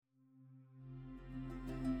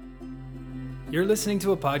You're listening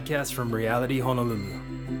to a podcast from Reality Honolulu.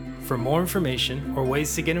 For more information or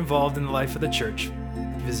ways to get involved in the life of the church,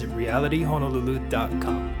 visit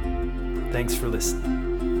realityhonolulu.com. Thanks for listening.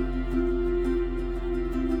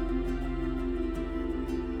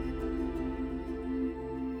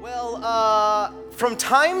 From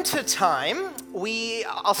time to time,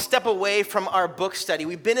 I'll step away from our book study.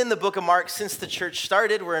 We've been in the book of Mark since the church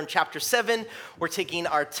started. We're in chapter 7. We're taking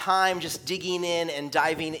our time just digging in and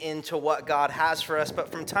diving into what God has for us.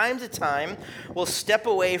 But from time to time, we'll step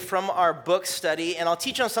away from our book study, and I'll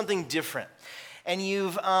teach on something different. And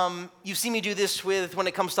you've seen me do this when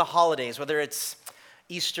it comes to holidays, whether it's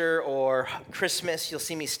Easter or Christmas. You'll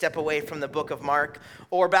see me step away from the book of Mark.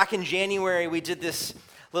 Or back in January, we did this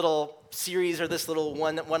little series or this little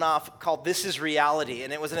one-off called This is Reality.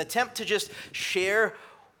 And it was an attempt to just share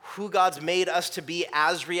who God's made us to be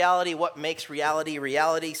as reality, what makes reality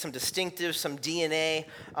reality, some distinctives, some DNA,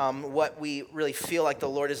 what we really feel like the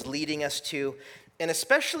Lord is leading us to. And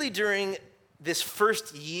especially during this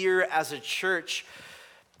first year as a church,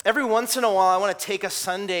 every once in a while, I want to take a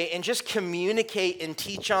Sunday and just communicate and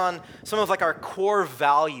teach on some of like our core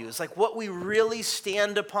values, like what we really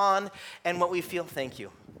stand upon and what we feel. Thank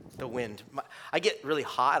you. The wind. I get really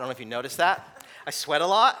hot. I don't know if you noticed that. I sweat a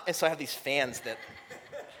lot, and so I have these fans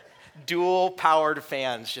dual-powered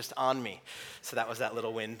fans just on me. So that was that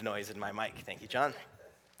little wind noise in my mic. Thank you, John.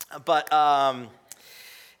 But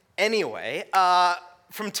anyway,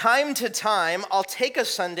 from time to time, I'll take a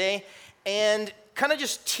Sunday and kind of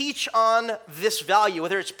just teach on this value,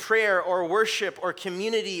 whether it's prayer or worship or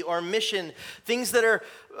community or mission, things that are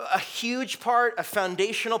a huge part, a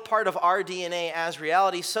foundational part of our DNA as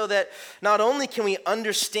reality, so that not only can we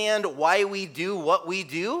understand why we do what we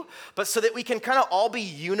do, but so that we can kind of all be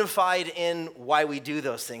unified in why we do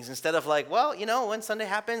those things. Instead of like, well, when Sunday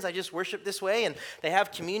happens, I just worship this way, and they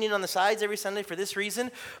have communion on the sides every Sunday for this reason.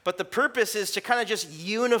 But the purpose is to kind of just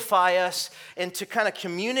unify us and to kind of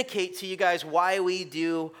communicate to you guys why we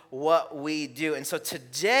do what we do. And so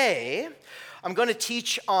today, I'm going to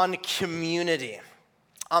teach on community,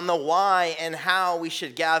 on the why and how we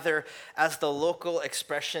should gather as the local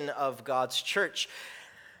expression of God's church.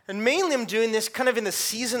 And mainly I'm doing this kind of in the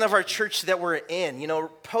season of our church that we're in.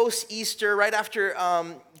 Post-Easter, right after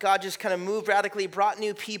God just kind of moved radically, brought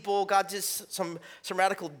new people, God did some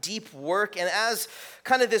radical deep work. And as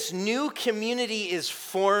kind of this new community is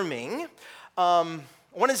forming,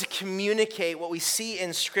 I wanted to communicate what we see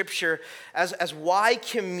in Scripture as why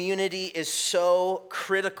community is so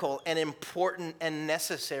critical and important and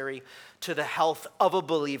necessary to the health of a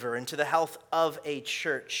believer and to the health of a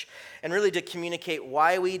church, and really to communicate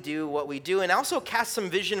why we do what we do, and also cast some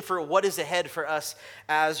vision for what is ahead for us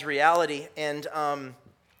as reality. And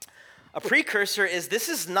a precursor is this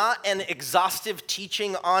is not an exhaustive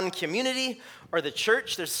teaching on community or the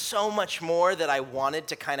church. There's so much more that I wanted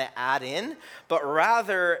to kind of add in, but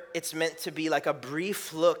rather it's meant to be like a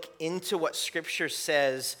brief look into what Scripture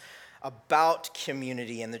says about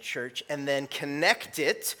community in the church, and then connect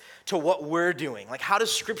it to what we're doing. Like how do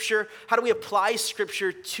we apply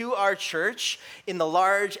Scripture to our church in the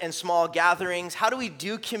large and small gatherings? How do we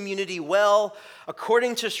do community well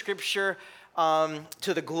according to Scripture,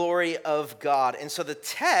 to the glory of God? And so the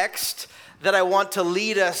text that I want to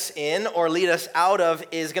lead us in or lead us out of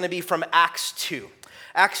is going to be from Acts 2.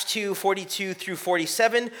 Acts 2, 42 through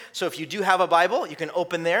 47. So if you do have a Bible, you can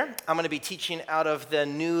open there. I'm going to be teaching out of the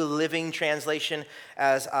New Living Translation,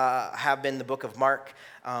 as have been the book of Mark.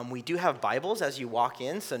 We do have Bibles as you walk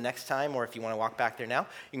in, so next time, or if you want to walk back there now,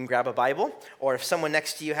 you can grab a Bible. Or if someone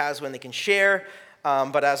next to you has one, they can share.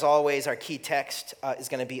 But as always, our key text is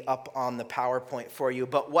going to be up on the PowerPoint for you.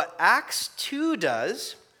 But what Acts 2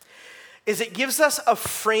 does is it gives us a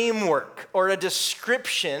framework or a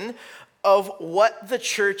description of what the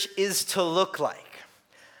church is to look like.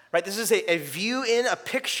 Right? This is a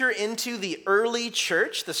picture into the early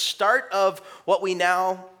church, the start of what we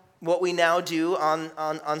now do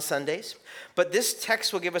on Sundays. But this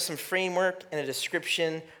text will give us some framework and a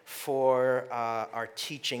description for our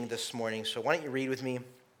teaching this morning. So why don't you read with me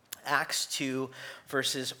Acts 2,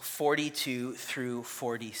 verses 42 through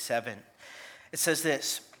 47. It says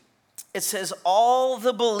this. It says, all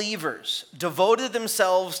the believers devoted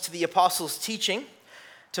themselves to the apostles' teaching,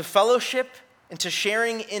 to fellowship, and to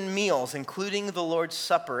sharing in meals, including the Lord's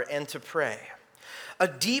Supper, and to pray. A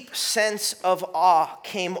deep sense of awe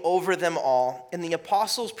came over them all, and the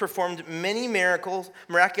apostles performed many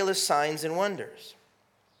miraculous signs and wonders.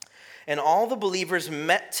 And all the believers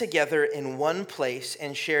met together in one place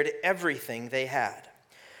and shared everything they had.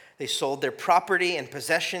 They sold their property and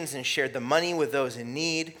possessions and shared the money with those in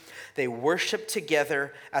need. They worshiped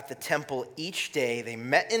together at the temple each day. They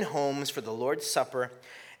met in homes for the Lord's Supper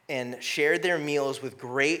and shared their meals with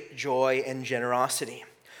great joy and generosity,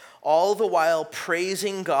 all the while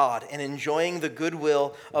praising God and enjoying the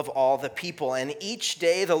goodwill of all the people. And each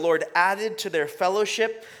day the Lord added to their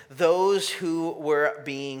fellowship those who were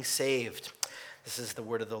being saved. This is the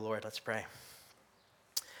word of the Lord. Let's pray.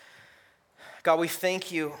 God, we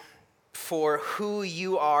thank you for who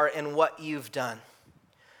you are and what you've done.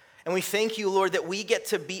 And we thank you, Lord, that we get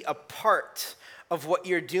to be a part of what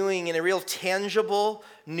you're doing in a real tangible,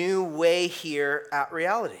 new way here at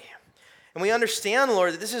Reality. And we understand,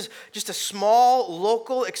 Lord, that this is just a small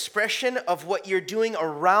local expression of what you're doing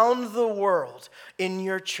around the world in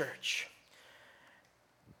your church.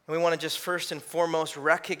 And we want to just first and foremost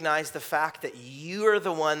recognize the fact that you are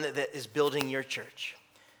the one that is building your church.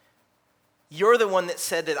 You're the one that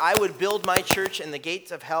said that I would build my church and the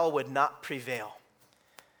gates of hell would not prevail.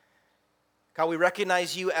 God, we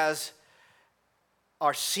recognize you as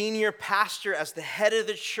our senior pastor, as the head of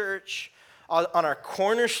the church, on our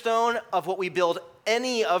cornerstone of what we build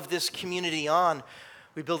any of this community on.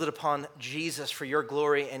 We build it upon Jesus for your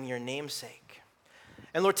glory and your namesake.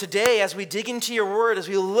 And Lord, today, as we dig into your word, as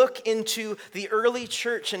we look into the early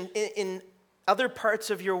church and in other parts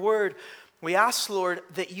of your word, we ask, Lord,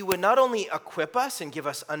 that you would not only equip us and give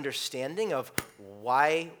us understanding of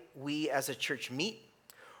why we as a church meet,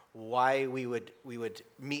 why we would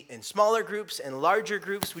meet in smaller groups and larger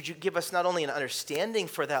groups. Would you give us not only an understanding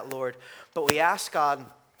for that, Lord, but we ask, God,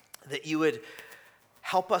 that you would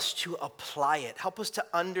help us to apply it. Help us to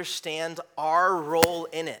understand our role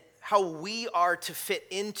in it, how we are to fit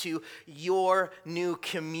into your new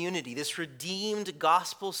community, this redeemed,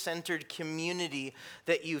 gospel-centered community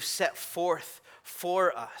that you've set forth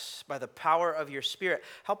for us by the power of your Spirit.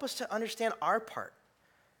 Help us to understand our part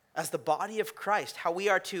as the body of Christ, how we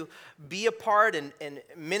are to be a part and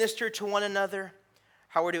minister to one another,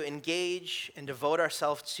 how we're to engage and devote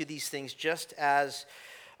ourselves to these things just as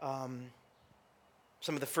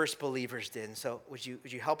some of the first believers did. And so would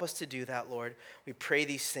you help us to do that, Lord? We pray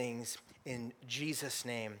these things in Jesus'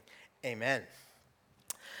 name. Amen.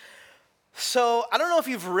 So I don't know if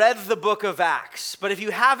you've read the book of Acts, but if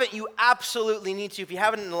you haven't, you absolutely need to. If you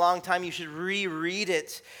haven't in a long time, you should reread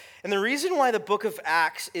it. And the reason why the book of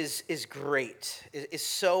Acts is great, is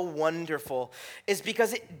so wonderful, is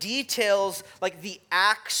because it details like the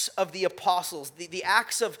acts of the apostles, the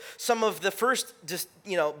acts of some of the first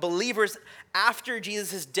believers after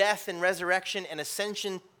Jesus' death and resurrection and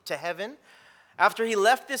ascension to heaven. After he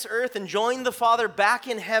left this earth and joined the Father back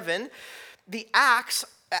in heaven, the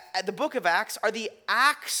book of Acts are the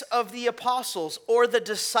acts of the apostles or the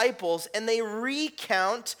disciples, and they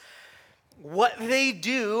recount what they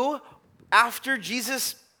do after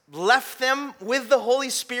Jesus left them with the Holy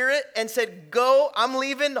Spirit and said, go, I'm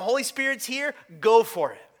leaving, the Holy Spirit's here, go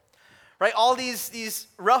for it. Right? All these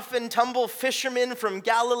rough and tumble fishermen from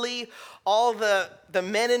Galilee, all the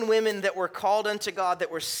men and women that were called unto God, that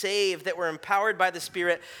were saved, that were empowered by the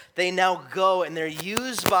Spirit, they now go and they're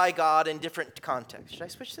used by God in different contexts. Should I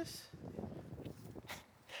switch this?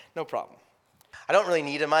 No problem. I don't really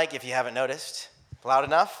need a mic if you haven't noticed. Loud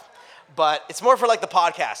enough? But it's more for like the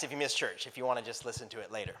podcast if you miss church, if you want to just listen to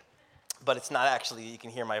it later. But it's not actually, you can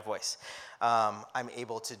hear my voice. I'm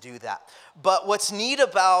able to do that. But what's neat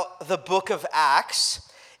about the book of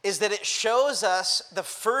Acts is that it shows us the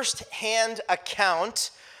first-hand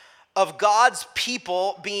account of God's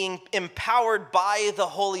people being empowered by the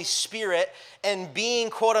Holy Spirit and being,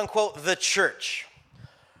 quote-unquote, the church.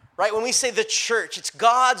 Right? When we say the church, it's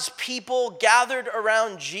God's people gathered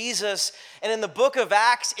around Jesus. And in the book of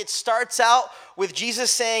Acts, it starts out with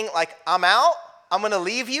Jesus saying, like, I'm out, I'm going to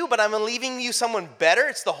leave you, but I'm leaving you someone better.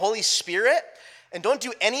 It's the Holy Spirit. And don't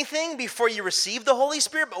do anything before you receive the Holy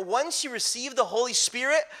Spirit. But once you receive the Holy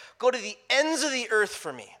Spirit, go to the ends of the earth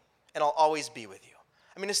for me, and I'll always be with you.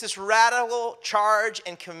 I mean, it's this radical charge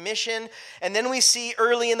and commission. And then we see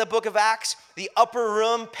early in the book of Acts, the upper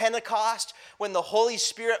room Pentecost, when the Holy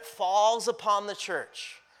Spirit falls upon the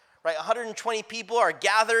church. Right? 120 people are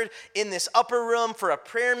gathered in this upper room for a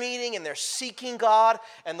prayer meeting, and they're seeking God,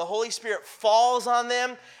 and the Holy Spirit falls on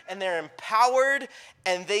them, and they're empowered,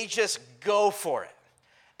 and they just go for it.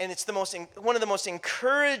 And it's one of the most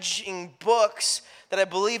encouraging books that I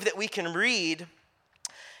believe that we can read,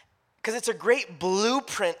 because it's a great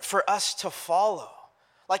blueprint for us to follow.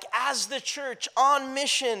 Like, as the church on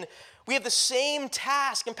mission, we have the same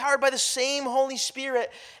task, empowered by the same Holy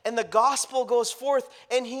Spirit, and the gospel goes forth,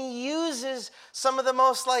 and he uses some of the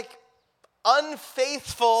most,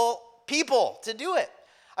 unfaithful people to do it.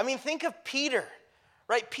 I mean, think of Peter,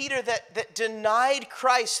 right? Peter that denied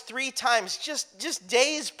Christ 3 times just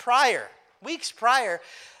days prior, weeks prior.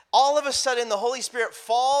 All of a sudden, the Holy Spirit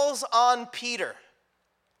falls on Peter,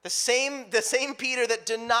 the same Peter that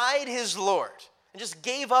denied his Lord and just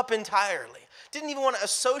gave up entirely. Didn't even want to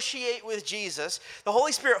associate with Jesus. The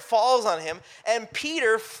Holy Spirit falls on him, and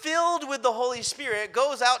Peter, filled with the Holy Spirit,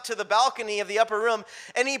 goes out to the balcony of the upper room,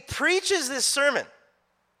 and he preaches this sermon.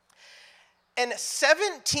 And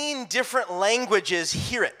 17 different languages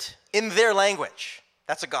hear it in their language.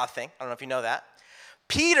 That's a God thing. I don't know if you know that.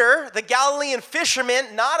 Peter, the Galilean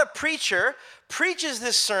fisherman, not a preacher, preaches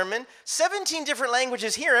this sermon. 17 different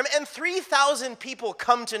languages hear him, and 3,000 people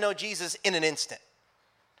come to know Jesus in an instant.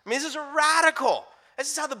 I mean, this is radical.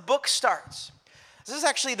 This is how the book starts. This is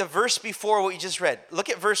actually the verse before what you just read. Look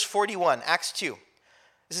at verse 41, Acts 2.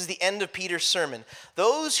 This is the end of Peter's sermon.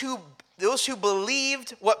 Those who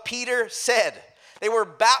believed what Peter said, they were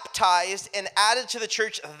baptized and added to the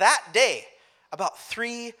church that day, about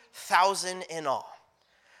 3,000 in all.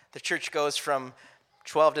 The church goes from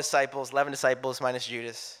 12 disciples, 11 disciples minus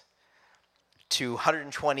Judas, to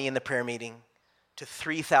 120 in the prayer meeting, to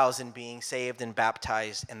 3,000 being saved and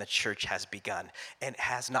baptized, and the church has begun and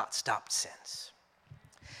has not stopped since.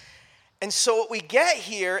 And so what we get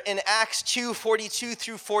here in Acts 2, 42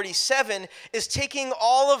 through 47 is taking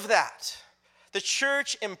all of that. The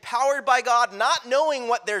church empowered by God, not knowing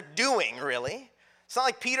what they're doing, really. It's not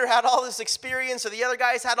like Peter had all this experience or the other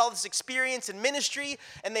guys had all this experience in ministry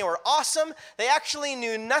and they were awesome. They actually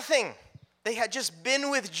knew nothing. They had just been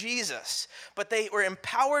with Jesus, but they were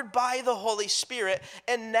empowered by the Holy Spirit,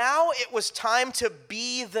 and now it was time to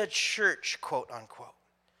be the church, quote unquote.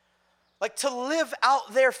 Like to live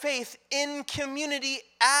out their faith in community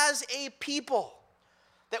as a people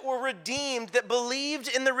that were redeemed, that believed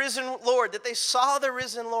in the risen Lord, that they saw the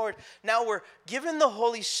risen Lord. Now we're given the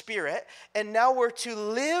Holy Spirit, and now we're to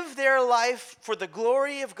live their life for the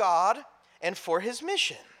glory of God and for his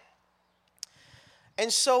mission.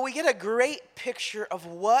 And so we get a great picture of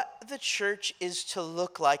what the church is to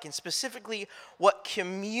look like, and specifically what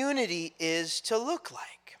community is to look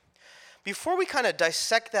like. Before we kind of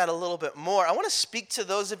dissect that a little bit more, I want to speak to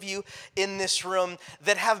those of you in this room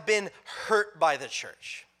that have been hurt by the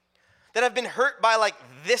church, that have been hurt by like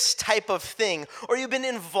this type of thing, or you've been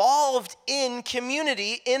involved in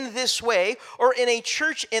community in this way, or in a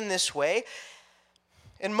church in this way,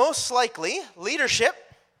 and most likely leadership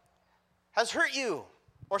has hurt you,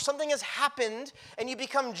 or something has happened and you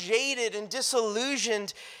become jaded and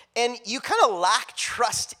disillusioned and you kind of lack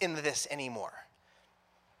trust in this anymore.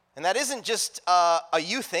 And that isn't just a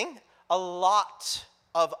you thing. A lot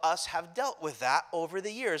of us have dealt with that over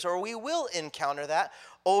the years, or we will encounter that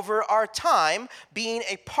over our time being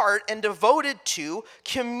a part and devoted to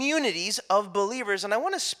communities of believers. And I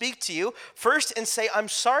want to speak to you first and say, I'm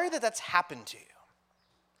sorry that that's happened to you.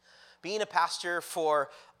 Being a pastor for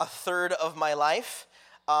a third of my life,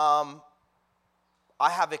 I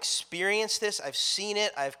have experienced this, I've seen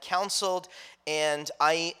it, I've counseled, and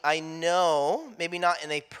I know, maybe not in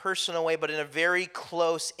a personal way, but in a very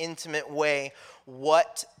close, intimate way,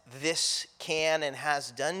 what this can and has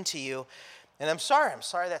done to you. And I'm sorry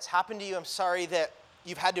that's happened to you. I'm sorry that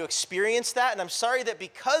you've had to experience that, and I'm sorry that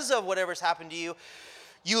because of whatever's happened to you,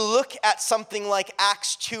 you look at something like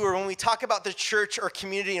Acts 2, or when we talk about the church or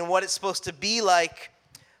community and what it's supposed to be like,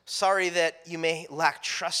 sorry that you may lack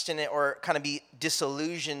trust in it or kind of be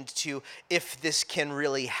disillusioned to if this can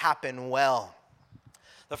really happen well.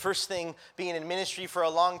 The first thing, being in ministry for a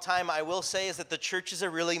long time, I will say is that the church is a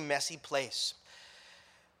really messy place.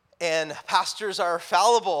 And pastors are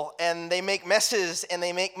fallible, and they make messes, and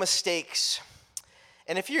they make mistakes.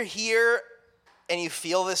 And if you're here and you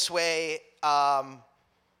feel this way, I'm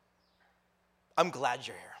glad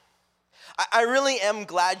you're here. I really am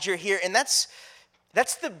glad you're here. And that's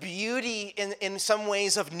the beauty in some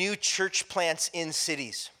ways of new church plants in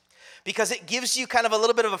cities, because it gives you kind of a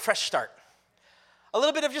little bit of a fresh start. A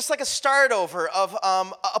little bit of just like a start over of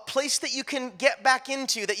a place that you can get back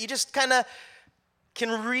into, that you just kind of can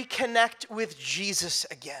reconnect with Jesus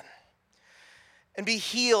again and be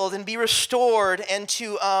healed and be restored and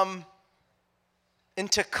to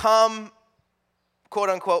come, quote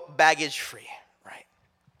unquote, baggage free.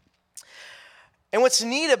 And what's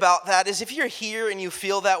neat about that is if you're here and you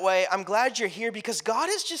feel that way, I'm glad you're here, because God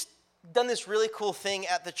has just done this really cool thing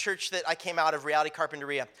at the church that I came out of, Reality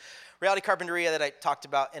Carpinteria. Reality Carpinteria that I talked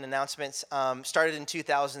about in announcements started in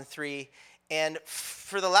 2003. And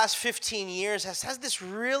for the last 15 years has this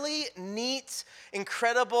really neat,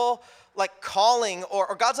 incredible like calling,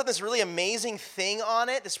 or God's done this really amazing thing on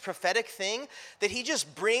it, this prophetic thing, that he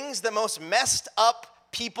just brings the most messed up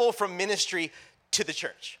people from ministry to the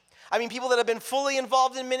church. I mean, people that have been fully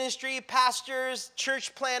involved in ministry, pastors,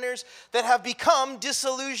 church planners, that have become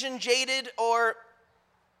disillusioned, jaded, or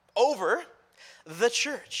over the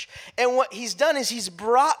church. And what he's done is he's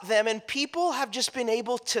brought them, and people have just been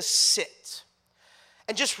able to sit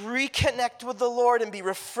and just reconnect with the Lord and be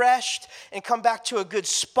refreshed and come back to a good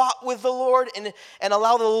spot with the Lord and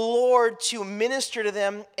allow the Lord to minister to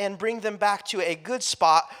them and bring them back to a good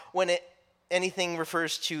spot when anything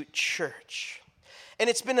refers to church. And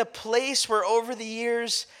it's been a place where over the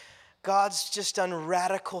years, God's just done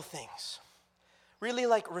radical things, really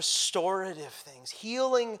like restorative things,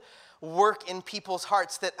 healing work in people's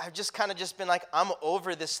hearts that have just kind of just been like, I'm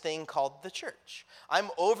over this thing called the church. I'm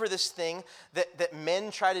over this thing that men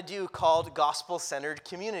try to do called gospel-centered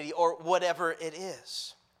community or whatever it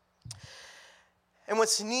is. And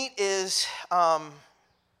what's neat is I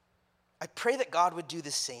pray that God would do the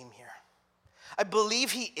same here. I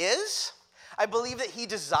believe he is. I believe that he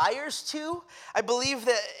desires to. I believe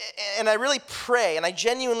that, and I really pray, and I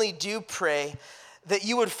genuinely do pray, that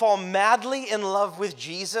you would fall madly in love with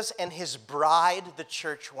Jesus and his bride, the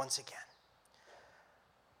church, once again.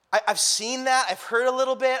 I've seen that. I've heard a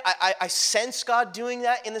little bit. I sense God doing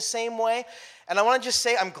that in the same way. And I want to just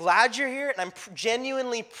say, I'm glad you're here, and I'm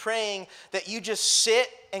genuinely praying that you just sit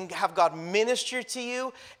and have God minister to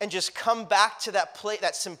you and just come back to that place,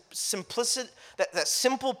 that simplicity, that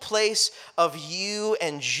simple place of you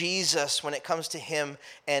and Jesus when it comes to him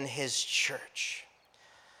and his church.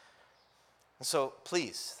 And so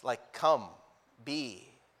please, come, be,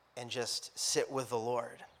 and just sit with the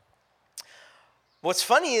Lord. What's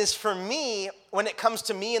funny is for me, when it comes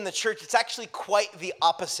to me and the church, it's actually quite the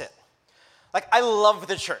opposite. I love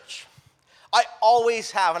the church. I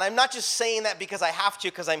always have. And I'm not just saying that because I have to,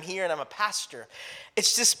 because I'm here and I'm a pastor.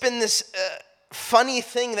 It's just been this funny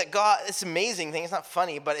thing that God, it's an amazing thing. It's not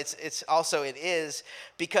funny, but it's also, it is.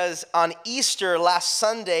 Because on Easter last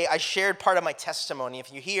Sunday, I shared part of my testimony.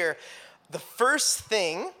 If you hear, the first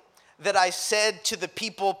thing that I said to the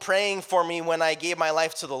people praying for me when I gave my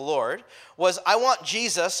life to the Lord was, I want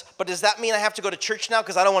Jesus, but does that mean I have to go to church now?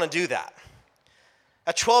 Because I don't want to do that.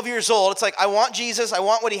 At 12 years old, it's like, I want Jesus. I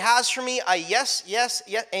want what he has for me. Yes,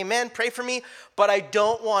 amen, pray for me. But I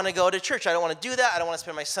don't want to go to church. I don't want to do that. I don't want to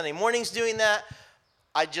spend my Sunday mornings doing that.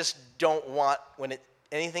 I just don't want,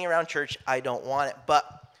 anything around church, I don't want it. But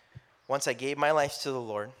once I gave my life to the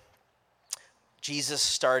Lord, Jesus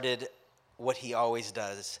started what he always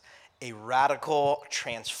does, a radical,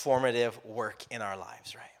 transformative work in our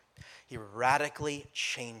lives, right? He radically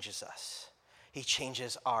changes us. He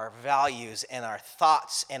changes our values and our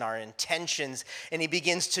thoughts and our intentions, and he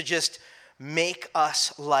begins to just make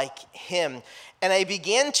us like him. And I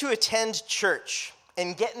began to attend church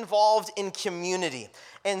and get involved in community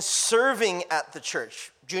and serving at the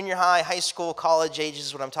church. Junior high, high school, college age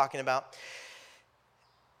is what I'm talking about.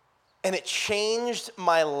 And it changed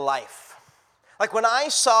my life. When I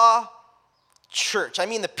saw church, I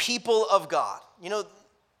mean the people of God,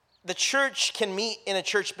 the church can meet in a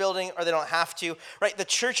church building or they don't have to, right? The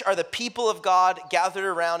church are the people of God gathered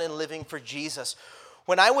around and living for Jesus.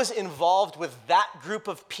 When I was involved with that group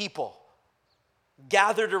of people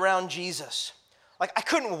gathered around Jesus, I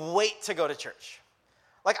couldn't wait to go to church.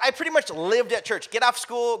 I pretty much lived at church. Get off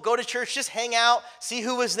school, go to church, just hang out, see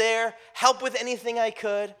who was there, help with anything I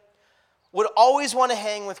could. Would always want to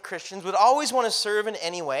hang with Christians, would always want to serve in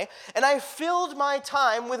any way. And I filled my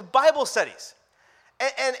time with Bible studies.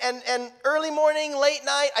 And early morning, late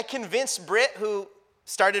night, I convinced Britt, who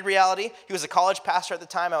started Reality. He was a college pastor at the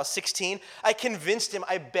time. I was 16. I convinced him,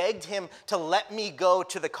 I begged him to let me go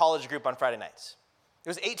to the college group on Friday nights. It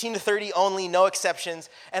was 18 to 30 only, no exceptions.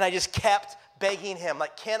 And I just kept begging him,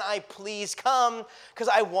 can I please come? Because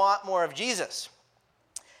I want more of Jesus.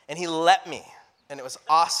 And he let me, and it was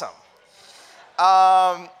awesome.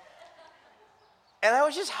 And I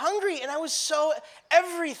was just hungry, and I was so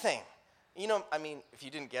everything. If you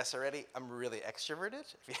didn't guess already, I'm really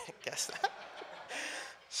extroverted, if you didn't guess that.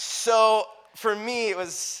 So for me, it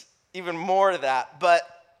was even more of that. But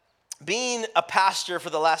being a pastor for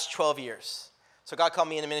the last 12 years, so God called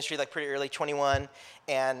me into ministry pretty early, 21,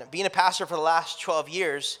 and being a pastor for the last 12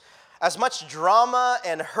 years, as much drama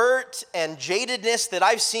and hurt and jadedness that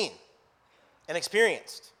I've seen and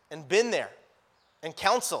experienced and been there and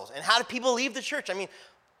counseled, and how do people leave the church?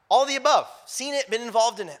 All of the above, seen it, been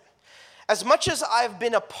involved in it. As much as I've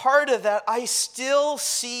been a part of that, I still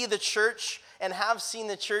see the church and have seen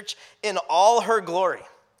the church in all her glory.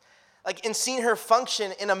 And seen her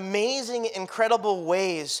function in amazing, incredible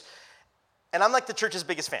ways. And I'm the church's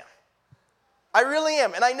biggest fan. I really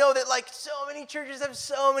am. And I know that so many churches have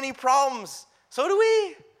so many problems. So do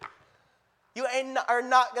we. You are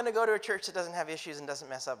not going to go to a church that doesn't have issues and doesn't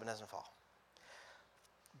mess up and doesn't fall.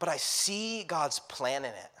 But I see God's plan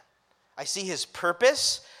in it. I see his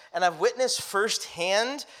purpose, and I've witnessed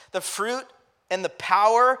firsthand the fruit and the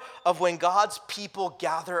power of when God's people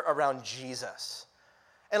gather around Jesus.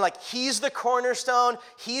 And like, he's the cornerstone,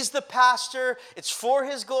 he's the pastor, it's for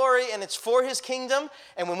his glory and it's for his kingdom.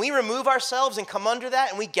 And when we remove ourselves and come under that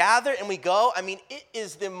and we gather and we go, I mean, it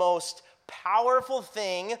is the most powerful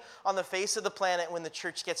thing on the face of the planet when the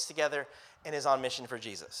church gets together and is on mission for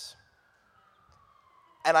Jesus.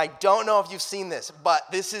 And I don't know if you've seen this, but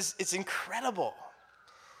it's incredible.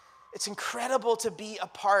 It's incredible to be a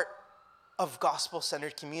part of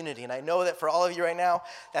gospel-centered community. And I know that for all of you right now,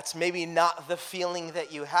 that's maybe not the feeling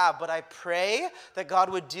that you have, but I pray that God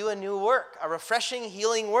would do a new work, a refreshing,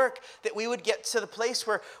 healing work, that we would get to the place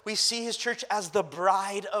where we see his church as the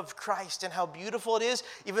bride of Christ and how beautiful it is,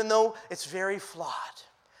 even though it's very flawed.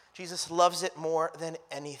 Jesus loves it more than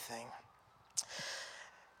anything.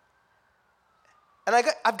 And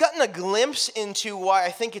I've gotten a glimpse into why I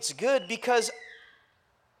think it's good because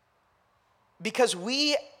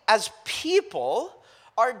we as people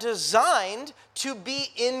are designed to be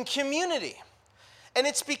in community. And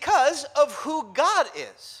it's because of who God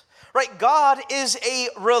is, right? God is a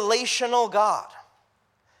relational God.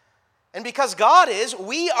 And because God is,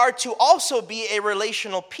 we are to also be a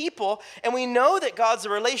relational people. And we know that God's a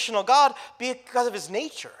relational God because of his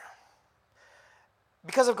nature.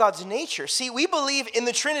 Because of God's nature. See, we believe in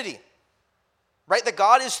the Trinity. Right? That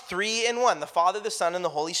God is 3 in 1, the Father, the Son, and the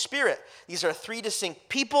Holy Spirit. These are 3 distinct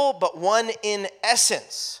people, but one in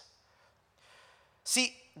essence.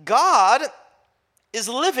 See, God is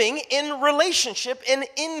living in relationship and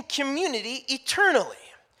in community eternally.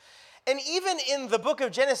 And even in the book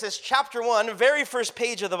of Genesis, chapter 1, very first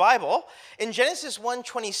page of the Bible, in Genesis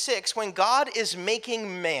 1:26, when God is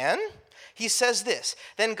making man, he says this,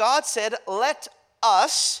 "Then God said, let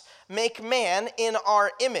us make man in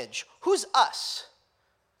our image." Who's us?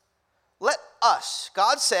 Let us.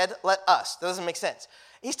 God said, let us. That doesn't make sense.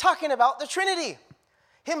 He's talking about the Trinity.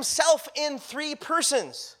 Himself in 3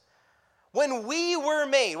 persons. When we were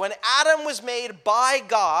made, when Adam was made by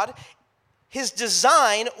God, his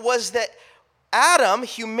design was that Adam,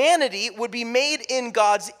 humanity, would be made in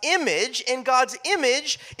God's image, and God's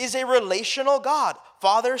image is a relational God,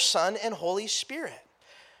 Father, Son, and Holy Spirit.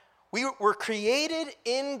 We were created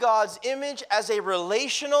in God's image as a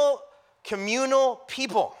relational, communal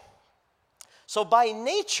people. So by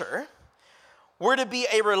nature, we're to be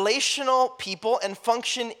a relational people and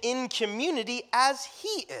function in community as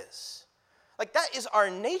he is. Like, that is our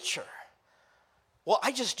nature. Well,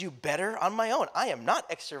 I just do better on my own. I am not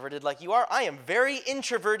extroverted like you are. I am very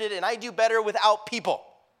introverted and I do better without people.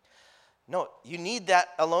 No, you need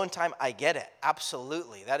that alone time. I get it.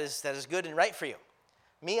 Absolutely. That is good and right for you.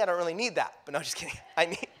 Me, I don't really need that. But no, just kidding.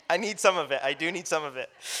 I need some of it. I do need some of it.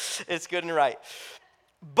 It's good and right.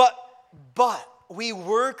 But we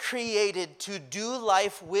were created to do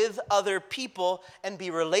life with other people and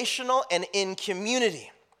be relational and in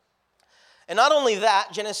community. And not only that,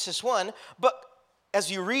 Genesis 1, but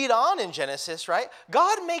as you read on in Genesis, right,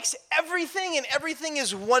 God makes everything and everything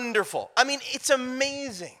is wonderful. I mean, it's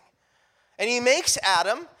amazing. And he makes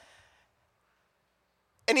Adam,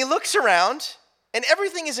 and he looks around, and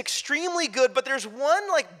everything is extremely good, but there's one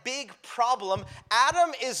big problem.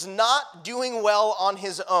 Adam is not doing well on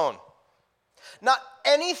his own. Not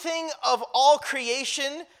anything of all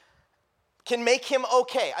creation can make him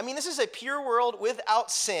okay. I mean, this is a pure world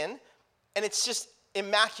without sin, and it's just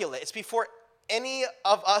immaculate. It's before any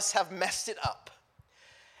of us have messed it up.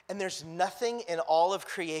 And there's nothing in all of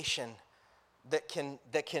creation that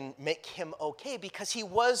can make him okay because he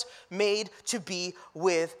was made to be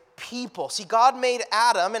with people. See, God made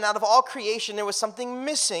Adam, and out of all creation, there was something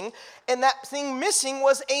missing, and that thing missing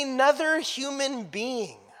was another human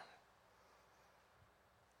being.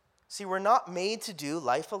 See, we're not made to do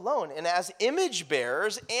life alone. And as image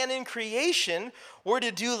bearers and in creation, we're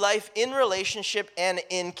to do life in relationship and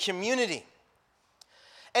in community.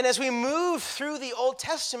 And as we move through the Old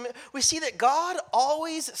Testament, we see that God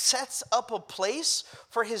always sets up a place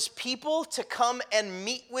for his people to come and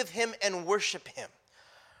meet with him and worship him.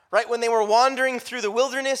 Right? When they were wandering through the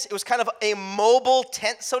wilderness, it was kind of a mobile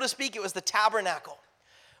tent, so to speak. It was the tabernacle.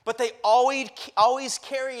 But they always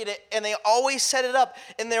carried it, and they always set it up.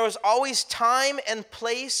 And there was always time and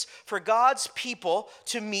place for God's people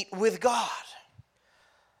to meet with God.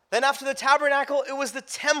 Then after the tabernacle, it was the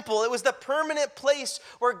temple. It was the permanent place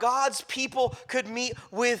where God's people could meet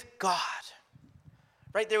with God.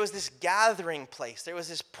 right? There was this gathering place. There was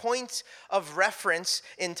this point of reference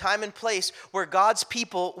in time and place where God's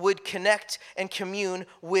people would connect and commune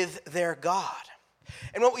with their God.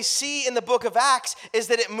 And what we see in the book of Acts is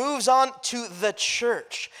that it moves on to the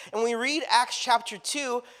church. And when we read Acts chapter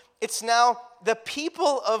 2, it's now the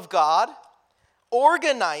people of God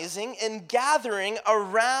organizing and gathering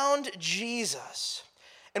around Jesus.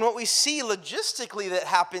 And what we see logistically that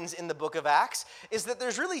happens in the book of Acts is that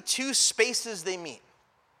there's really two spaces they meet.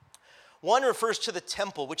 One refers to the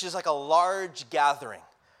temple, which is like a large gathering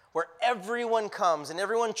where everyone comes and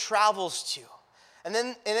everyone travels to. And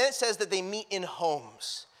then it says that they meet in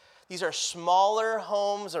homes. These are smaller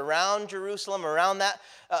homes around Jerusalem, around that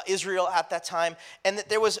Israel at that time. And that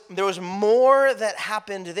there was more that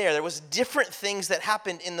happened there. There was different things that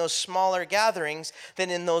happened in those smaller gatherings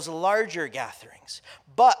than in those larger gatherings.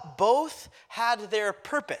 But both had their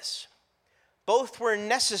purpose. Both were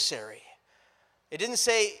necessary. It didn't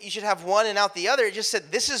say you should have one and out the other. It just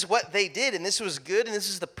said this is what they did, and this was good, and this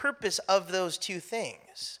is the purpose of those two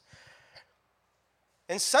things.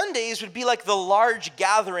 And Sundays would be like the large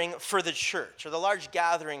gathering for the church, or the large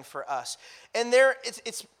gathering for us. And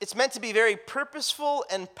it's meant to be very purposeful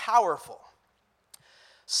and powerful.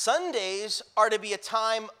 Sundays are to be a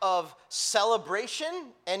time of celebration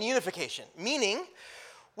and unification, meaning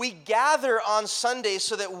we gather on Sundays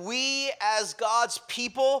so that we as God's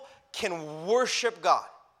people can worship God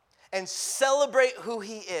and celebrate who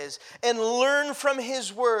he is and learn from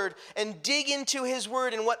his word and dig into his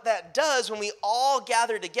word. And what that does when we all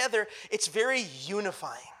gather together, it's very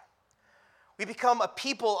unifying. We become a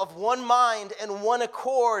people of one mind and one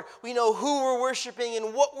accord. We know who we're worshiping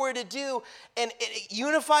and what we're to do. And it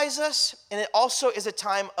unifies us, and it also is a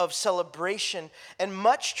time of celebration. And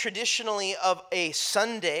much traditionally of a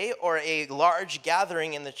Sunday or a large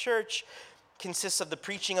gathering in the church consists of the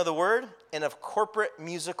preaching of the word and of corporate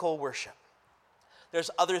musical worship.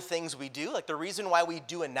 There's other things we do. Like the reason why we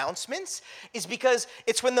do announcements is because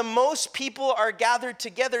it's when the most people are gathered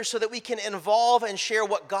together so that we can involve and share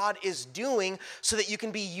what God is doing so that you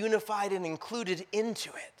can be unified and included into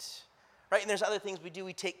it. Right? And there's other things we do.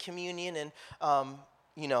 We take communion and,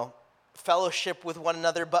 fellowship with one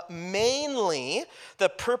another. But mainly the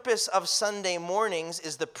purpose of Sunday mornings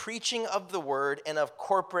is the preaching of the word and of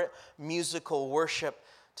corporate musical worship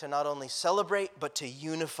to not only celebrate, but to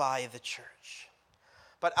unify the church.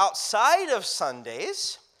 But outside of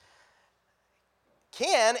Sundays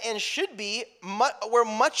can and should be where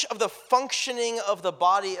much of the functioning of the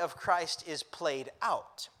body of Christ is played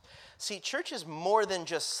out. See, church is more than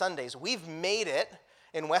just Sundays. We've made it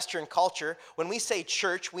in Western culture. When we say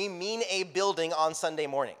church, we mean a building on Sunday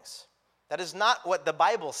mornings. That is not what the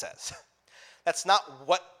Bible says. That's not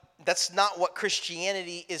what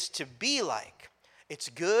Christianity is to be like. It's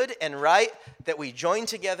good and right that we join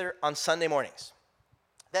together on Sunday mornings.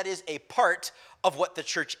 That is a part of what the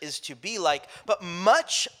church is to be like. But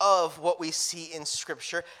much of what we see in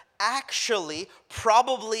Scripture actually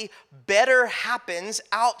probably better happens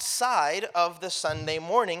outside of the Sunday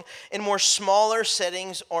morning in more smaller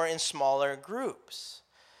settings or in smaller groups.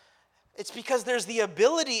 It's because there's the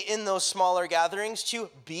ability in those smaller gatherings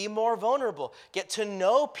to be more vulnerable, get to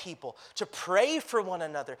know people, to pray for one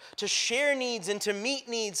another, to share needs and to meet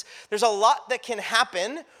needs. There's a lot that can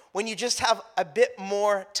happen when you just have a bit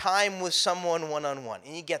more time with someone one-on-one,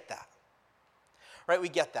 and you get that. Right, we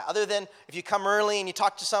get that. Other than if you come early and you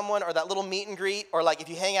talk to someone, or that little meet and greet, or like if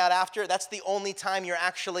you hang out after, that's the only time you're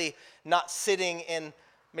actually not sitting and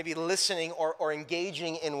maybe listening or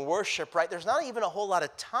engaging in worship, right? There's not even a whole lot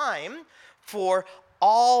of time for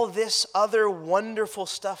all this other wonderful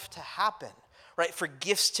stuff to happen, right? For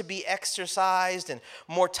gifts to be exercised and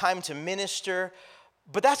more time to minister.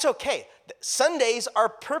 But that's okay. Sundays are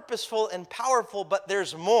purposeful and powerful, but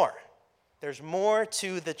there's more. There's more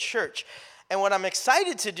to the church. And what I'm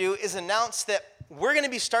excited to do is announce that we're going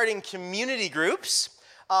to be starting community groups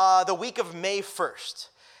the week of May 1st.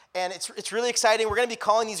 And it's really exciting. We're going to be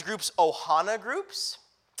calling these groups Ohana groups.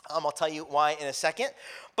 I'll tell you why in a second.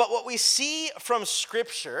 But what we see from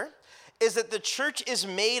Scripture is that the church is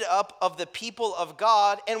made up of the people of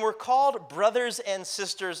God, and we're called brothers and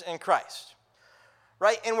sisters in Christ.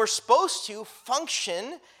 Right? And we're supposed to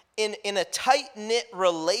function in a tight-knit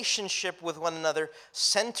relationship with one another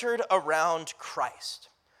centered around Christ.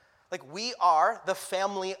 Like we are the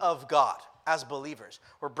family of God as believers.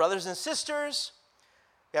 We're brothers and sisters.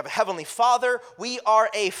 We have a heavenly Father. We are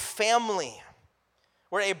a family.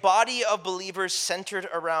 We're a body of believers centered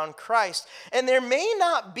around Christ. And there may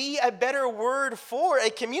not be a better word for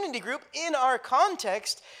a community group in our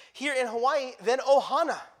context here in Hawaii than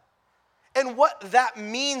Ohana. and what that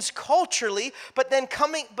means culturally, but then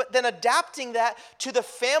adapting that to the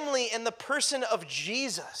family and the person of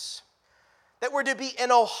Jesus. That we're to be an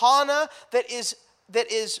ohana that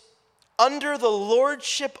is under the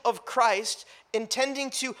lordship of Christ,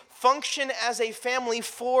 intending to function as a family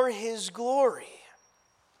for his glory.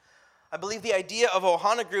 I believe the idea of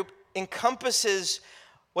ohana group encompasses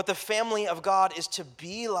what the family of God is to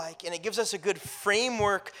be like, and it gives us a good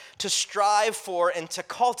framework to strive for and to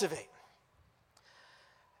cultivate.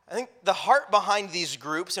 I think the heart behind these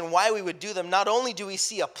groups and why we would do them, not only do we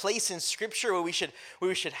see a place in Scripture where we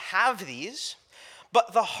should have these,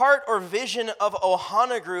 but the heart or vision of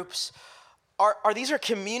ohana groups these are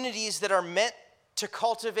communities that are meant to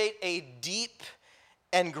cultivate a deep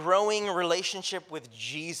and growing relationship with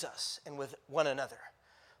Jesus and with one another.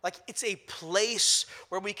 Like, it's a place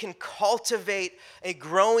where we can cultivate a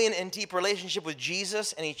growing and deep relationship with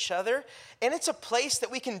Jesus and each other. And it's a place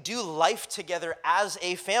that we can do life together as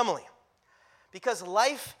a family. Because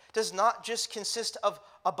life does not just consist of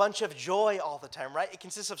a bunch of joy all the time, right? It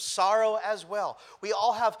consists of sorrow as well. We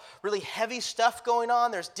all have really heavy stuff going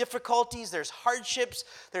on. There's difficulties, there's hardships,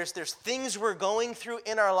 there's things we're going through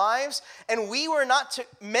in our lives. And we were not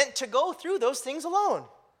meant to go through those things alone.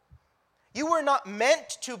 You were not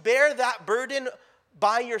meant to bear that burden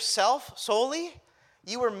by yourself solely.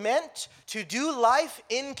 You were meant to do life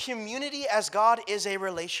in community as God is a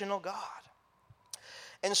relational God.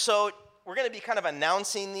 And so we're going to be kind of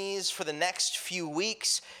announcing these for the next few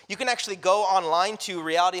weeks. You can actually go online to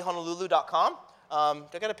realityhonolulu.com. Do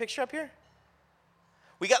I got a picture up here?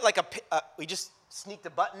 We got we just sneaked a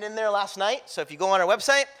button in there last night. So if you go on our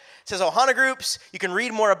website, it says Ohana Groups. You can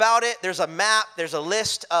read more about it. There's a map. There's a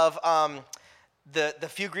list of the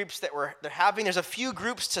few groups that they're having. There's a few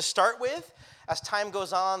groups to start with. As time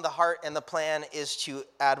goes on, the heart and the plan is to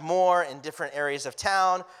add more in different areas of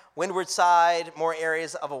town, Windward Side, more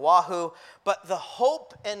areas of Oahu. But the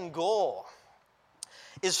hope and goal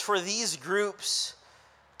is for these groups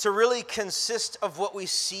to really consist of what we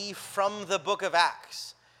see from the book of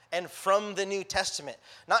Acts and from the New Testament.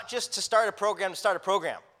 Not just to start a program to start a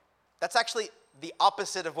program. That's actually the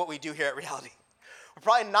opposite of what we do here at Reality. We're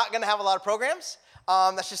probably not going to have a lot of programs.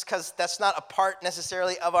 That's just because that's not a part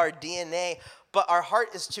necessarily of our DNA. But our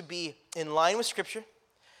heart is to be in line with Scripture,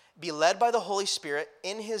 be led by the Holy Spirit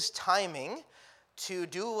in his timing to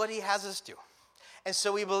do what he has us do. And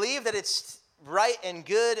so we believe that it's right and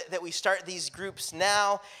good that we start these groups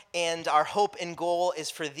now, and our hope and goal is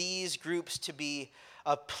for these groups to be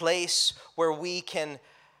a place where we can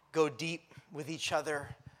go deep with each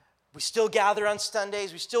other. We still gather on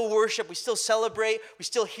Sundays, we still worship, we still celebrate, we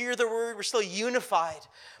still hear the word, we're still unified.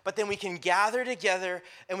 But then we can gather together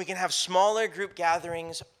and we can have smaller group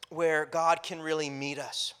gatherings where God can really meet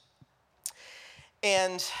us.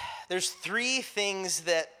 And there's three things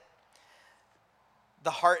that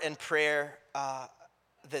the heart and prayer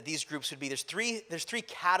that these groups would be. There's three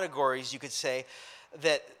categories, you could say,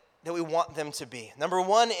 that we want them to be. Number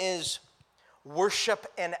one is worship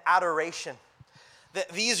and adoration. That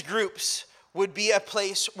these groups would be a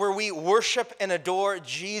place where we worship and adore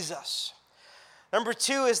Jesus. Number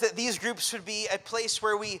two is that these groups would be a place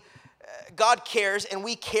where God cares and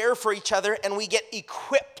we care for each other and we get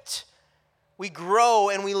equipped. We grow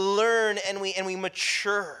and we learn and we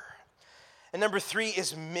mature. And number three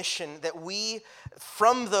is mission, that we,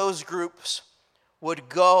 from those groups, would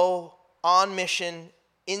go on mission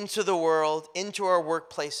into the world, into our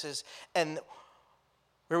workplaces, and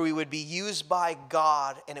where we would be used by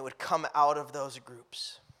God and it would come out of those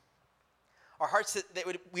groups. Our hearts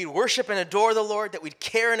that we'd worship and adore the Lord, that we'd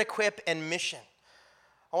care and equip and mission.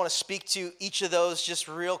 I want to speak to each of those just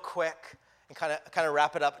real quick and kind of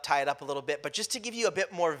wrap it up, tie it up a little bit, but just to give you a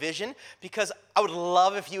bit more vision, because I would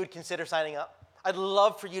love if you would consider signing up. I'd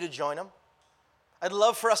love for you to join them. I'd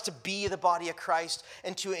love for us to be the body of Christ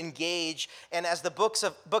and to engage. And as the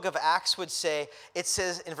book of Acts would say, it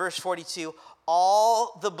says in verse 42,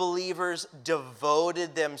 all the believers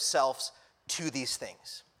devoted themselves to these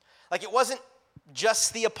things. Like, it wasn't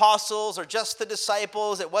just the apostles or just the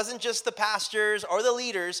disciples. It wasn't just the pastors or the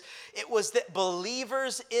leaders. It was that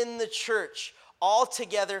believers in the church all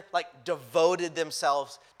together devoted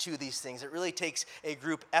themselves to these things. It really takes a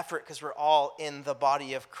group effort because we're all in the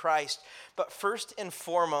body of Christ. But first and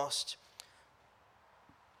foremost,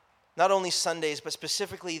 not only Sundays, but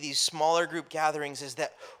specifically these smaller group gatherings, is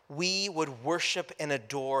that we would worship and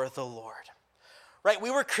adore the Lord. Right? We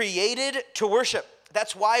were created to worship.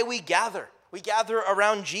 That's why we gather. We gather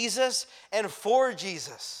around Jesus and for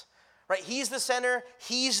Jesus. Right? He's the center,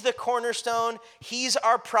 he's the cornerstone, he's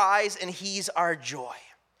our prize, and he's our joy.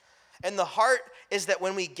 And the heart is that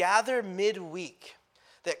when we gather midweek,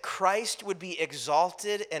 that Christ would be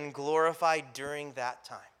exalted and glorified during that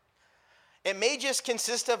time. It may just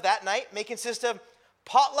consist of that night, may consist of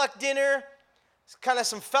potluck dinner, kind of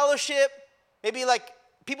some fellowship, maybe like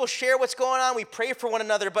people share what's going on, we pray for one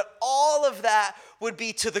another, but all of that would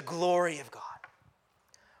be to the glory of God.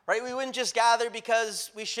 Right? We wouldn't just gather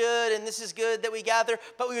because we should and this is good that we gather,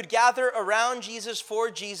 but we would gather around Jesus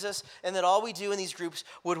for Jesus, and that all we do in these groups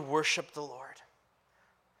would worship the Lord.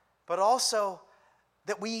 But also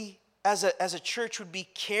that we as a church would be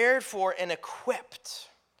cared for and equipped.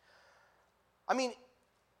 I mean,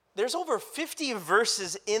 there's over 50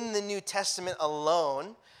 verses in the New Testament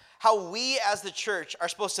alone how we as the church are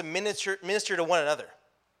supposed to minister to one another.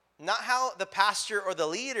 Not how the pastor or the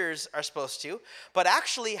leaders are supposed to, but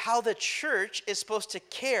actually how the church is supposed to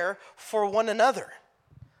care for one another.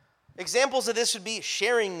 Examples of this would be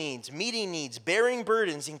sharing needs, meeting needs, bearing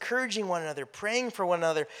burdens, encouraging one another, praying for one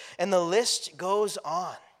another, and the list goes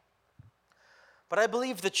on. But I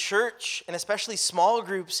believe the church, and especially small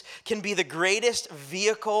groups, can be the greatest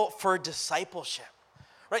vehicle for discipleship.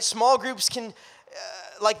 Right? Small groups can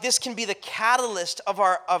be the catalyst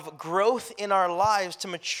of growth in our lives to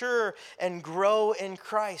mature and grow in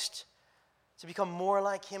Christ, to become more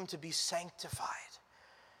like Him, to be sanctified.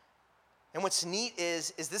 And what's neat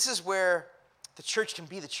is this is where the church can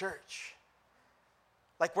be the church.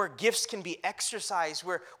 Like where gifts can be exercised,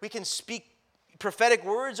 where we can speak prophetic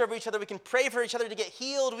words over each other, we can pray for each other to get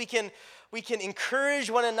healed, we can encourage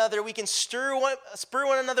one another, we can spur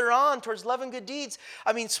one another on towards love and good deeds.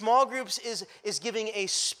 I mean, small groups is giving a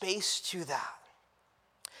space to that.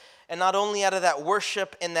 And not only out of that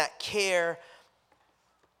worship and that care,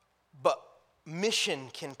 but mission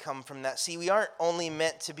can come from that. See, we aren't only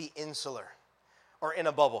meant to be insular or in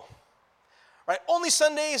a bubble. Right? Only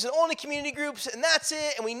Sundays and only community groups and that's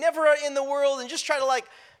it, and we never are in the world and just try to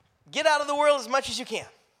get out of the world as much as you can.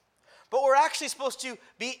 But we're actually supposed to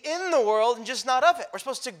be in the world and just not of it. We're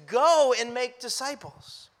supposed to go and make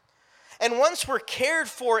disciples. And once we're cared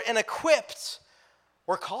for and equipped,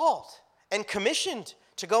 we're called and commissioned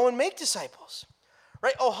to go and make disciples.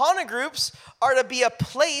 Right? Ohana groups are to be a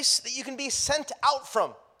place that you can be sent out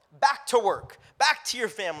from, back to work, back to your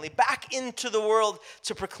family, back into the world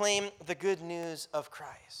to proclaim the good news of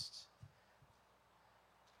Christ.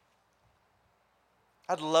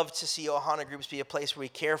 I'd love to see Ohana groups be a place where we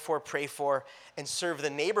care for, pray for, and serve the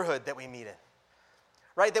neighborhood that we meet in.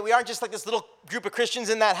 Right? That we aren't just like this little group of Christians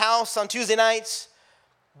in that house on Tuesday nights,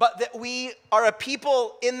 but that we are a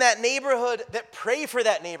people in that neighborhood that pray for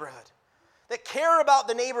that neighborhood, that care about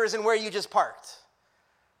the neighbors and where you just parked,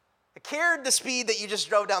 that cared the speed that you just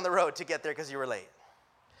drove down the road to get there because you were late.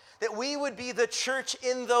 That we would be the church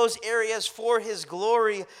in those areas for His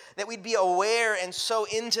glory, that we'd be aware and so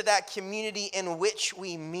into that community in which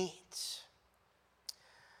we meet.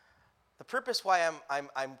 The purpose why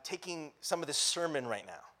I'm taking some of this sermon right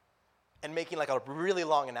now and making a really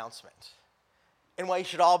long announcement and why you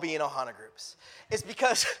should all be in Ohana groups is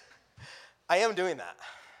because I am doing that,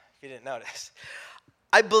 if you didn't notice.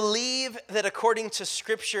 I believe that according to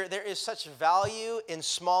Scripture, there is such value in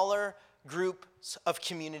smaller groups of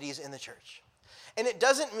communities in the church. And it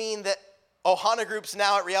doesn't mean that Ohana groups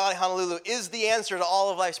now at Reality Honolulu is the answer to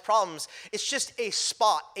all of life's problems. It's just a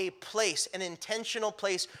spot, a place, an intentional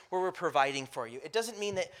place where we're providing for you. It doesn't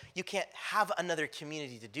mean that you can't have another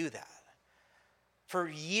community to do that. For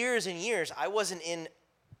years and years, I wasn't in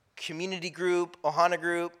community group, Ohana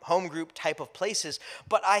group, home group type of places,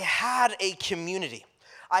 but I had a community.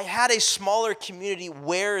 I had a smaller community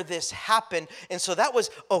where this happened, and so that was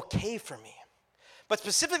okay for me. But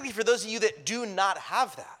specifically for those of you that do not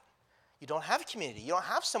have that, you don't have a community, you don't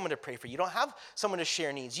have someone to pray for, you don't have someone to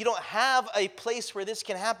share needs, you don't have a place where this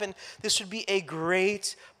can happen, this would be a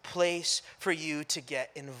great place for you to get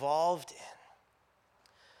involved in.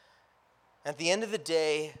 At the end of the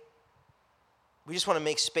day, we just want to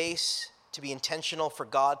make space to be intentional for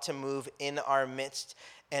God to move in our midst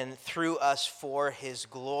and through us for His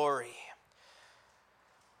glory.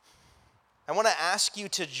 I want to ask you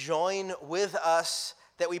to join with us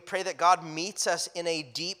that we pray that God meets us in a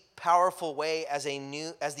deep, powerful way as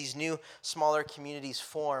these new, smaller communities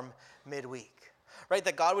form midweek. Right?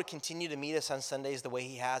 That God would continue to meet us on Sundays the way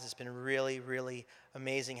He has. It's been really, really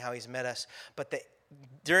amazing how He's met us. But that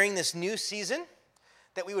during this new season,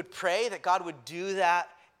 that we would pray that God would do that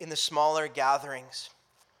in the smaller gatherings.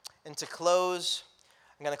 And to close,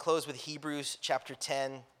 I'm going to close with Hebrews chapter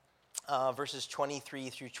 10, verses 23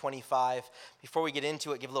 through 25. Before we get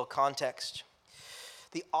into it, give a little context.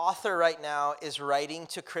 The author right now is writing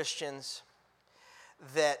to Christians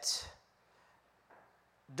that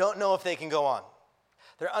don't know if they can go on.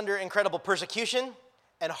 They're under incredible persecution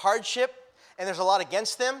and hardship, and there's a lot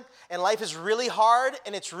against them, and life is really hard,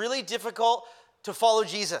 and it's really difficult to follow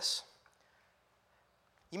Jesus.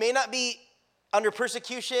 You may not be under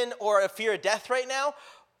persecution or a fear of death right now,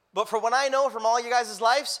 but from what I know from all you guys'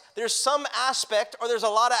 lives, there's some aspect, or there's a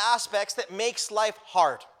lot of aspects that makes life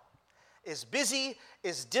hard. Is busy,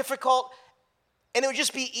 is difficult, and it would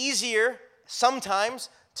just be easier sometimes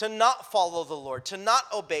to not follow the Lord, to not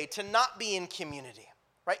obey, to not be in community,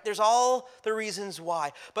 right? There's all the reasons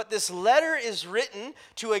why. But this letter is written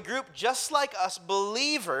to a group just like us,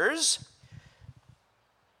 believers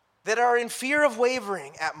that are in fear of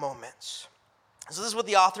wavering at moments. So this is what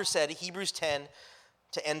the author said in Hebrews 10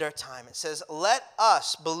 to end our time. It says, "Let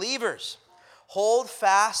us, believers, hold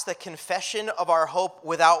fast the confession of our hope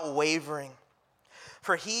without wavering.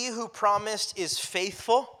 For he who promised is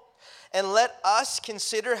faithful. And let us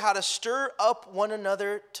consider how to stir up one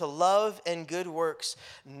another to love and good works,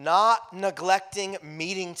 not neglecting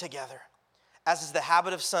meeting together, as is the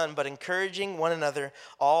habit of some, but encouraging one another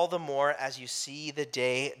all the more as you see the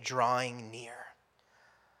day drawing near."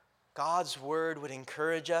 God's word would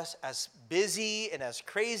encourage us, as busy and as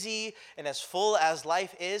crazy and as full as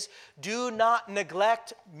life is, do not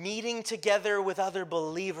neglect meeting together with other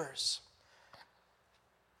believers.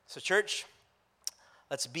 So church,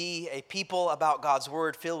 let's be a people about God's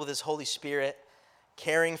word, filled with his Holy Spirit,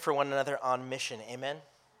 caring for one another on mission. Amen?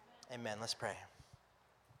 Amen. Let's pray.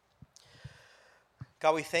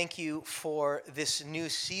 God, we thank you for this new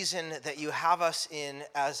season that you have us in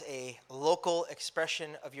as a local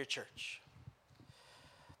expression of your church.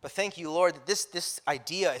 But thank you, Lord, that this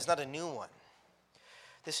idea is not a new one.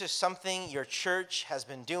 This is something your church has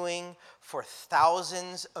been doing for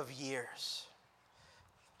thousands of years.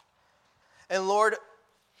 And Lord,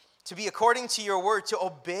 to be according to your word, to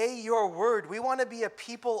obey your word, we want to be a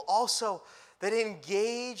people also that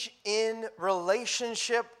engage in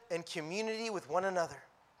relationship and community with one another.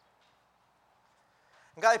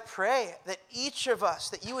 And God, I pray that each of us,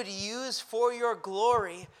 that you would use for your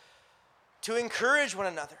glory to encourage one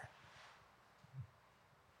another,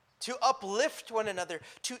 to uplift one another,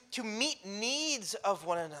 to meet needs of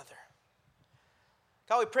one another.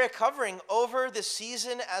 God, we pray a covering over this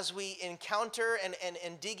season as we encounter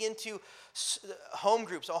and dig into home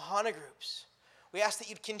groups, Ohana groups. We ask that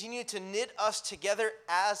you'd continue to knit us together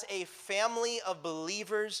as a family of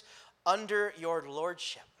believers under your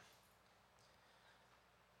lordship.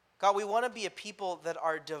 God, we want to be a people that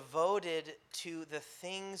are devoted to the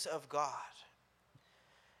things of God.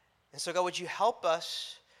 And so, God, would you help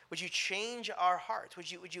us? Would you change our hearts?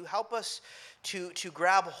 Would you help us to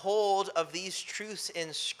grab hold of these truths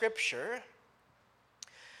in Scripture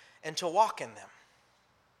and to walk in them?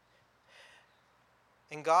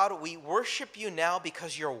 And God, we worship you now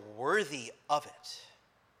because you're worthy of it.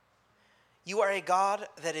 You are a God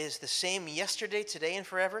that is the same yesterday, today, and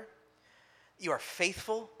forever. You are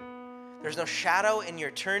faithful. There's no shadow in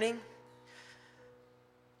your turning.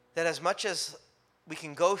 That as much as we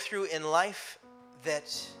can go through in life,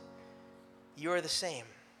 that you are the same.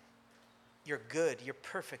 You're good. You're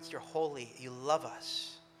perfect. You're holy. You love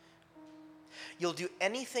us. You'll do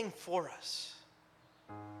anything for us.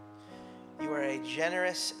 You are a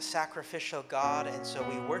generous, sacrificial God, and so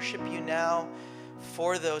we worship you now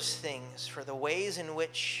for those things, for the ways in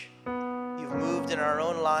which you've moved in our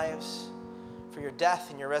own lives, for your death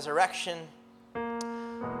and your resurrection,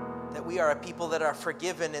 that we are a people that are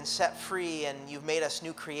forgiven and set free, and you've made us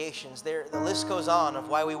new creations. The list goes on of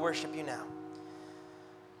why we worship you now.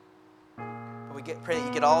 But we pray that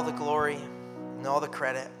you get all the glory and all the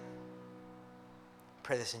credit.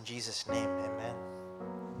 Pray this in Jesus' name, amen.